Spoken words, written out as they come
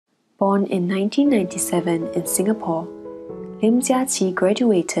Born in 1997 in Singapore, Lim Jia Qi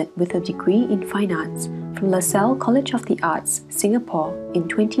graduated with a degree in Fine Arts from LaSalle College of the Arts, Singapore in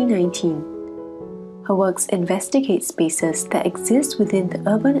 2019. Her works investigate spaces that exist within the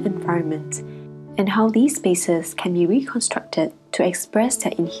urban environment and how these spaces can be reconstructed to express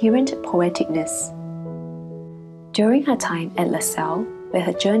their inherent poeticness. During her time at LaSalle, where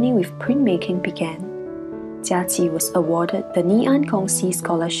her journey with printmaking began, Jia Qi was awarded the Nian Gongxi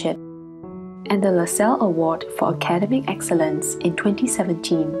Scholarship and the LaSalle Award for Academic Excellence in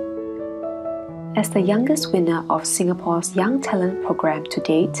 2017. As the youngest winner of Singapore's Young Talent Program to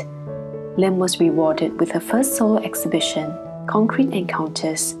date, Lim was rewarded with her first solo exhibition, Concrete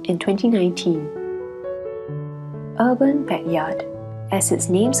Encounters, in 2019. Urban Backyard, as its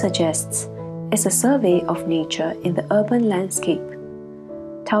name suggests, is a survey of nature in the urban landscape.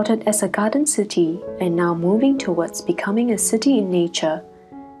 Touted as a garden city and now moving towards becoming a city in nature,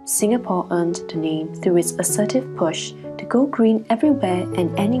 Singapore earned the name through its assertive push to go green everywhere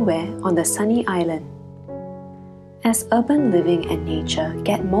and anywhere on the sunny island. As urban living and nature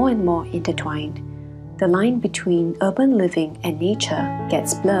get more and more intertwined, the line between urban living and nature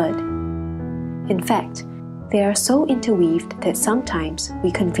gets blurred. In fact, they are so interweaved that sometimes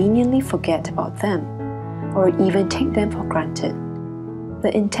we conveniently forget about them, or even take them for granted.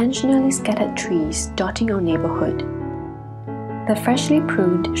 The intentionally scattered trees dotting our neighbourhood, the freshly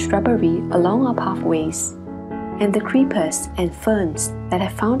pruned shrubbery along our pathways, and the creepers and ferns that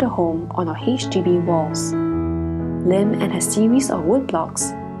have found a home on our HDB walls. Lim and her series of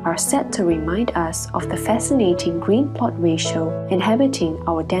woodblocks are set to remind us of the fascinating green-plot ratio inhabiting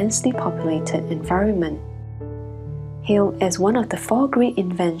our densely populated environment. Hailed as one of the 4 great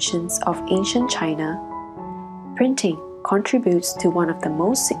inventions of ancient China, printing contributes to one of the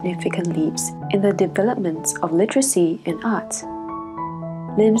most significant leaps in the development of literacy and art.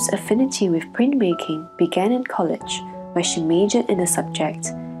 Lim's affinity with printmaking began in college, where she majored in the subject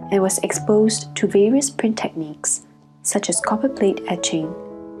and was exposed to various print techniques such as copperplate etching,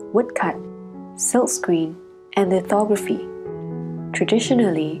 woodcut, silkscreen, and lithography.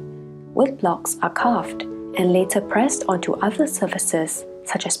 Traditionally, woodblocks are carved and later pressed onto other surfaces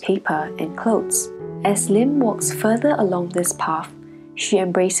such as paper and clothes. As Lim walks further along this path, she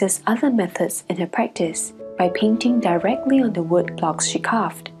embraces other methods in her practice by painting directly on the wood blocks she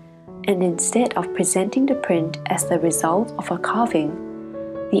carved, and instead of presenting the print as the result of a carving,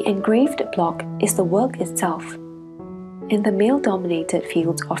 the engraved block is the work itself. In the male-dominated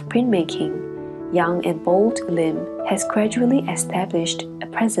field of printmaking, young and bold Lim has gradually established a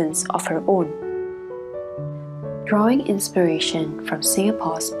presence of her own. Drawing inspiration from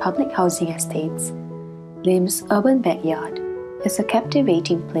Singapore's public housing estates, Lim's Urban Backyard is a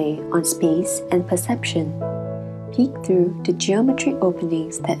captivating play on space and perception. Peek through the geometric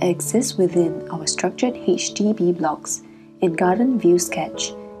openings that exist within our structured HDB blocks in Garden View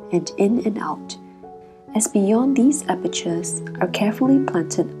Sketch and in and out, as beyond these apertures are carefully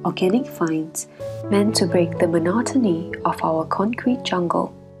planted organic vines meant to break the monotony of our concrete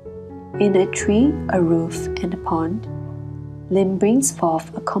jungle. In a tree, a roof, and a pond, Lim brings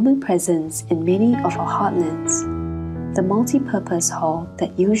forth a common presence in many of our heartlands, the multi-purpose hall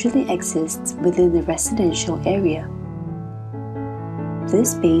that usually exists within the residential area.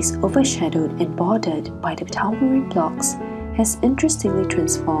 This space, overshadowed and bordered by the towering blocks, has interestingly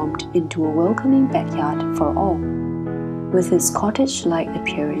transformed into a welcoming backyard for all, with its cottage-like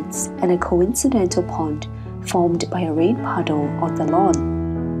appearance and a coincidental pond formed by a rain puddle on the lawn.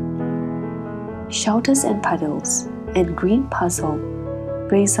 Shelters and puddles and green puzzle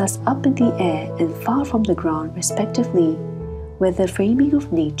brings us up in the air and far from the ground respectively, where the framing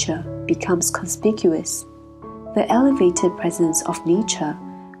of nature becomes conspicuous. The elevated presence of nature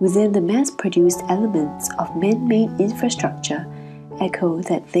within the mass-produced elements of man-made infrastructure echo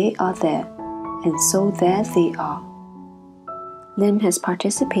that they are there, and so there they are. Lim has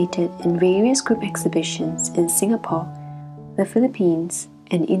participated in various group exhibitions in Singapore, the Philippines,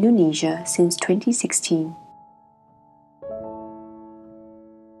 and Indonesia since 2016.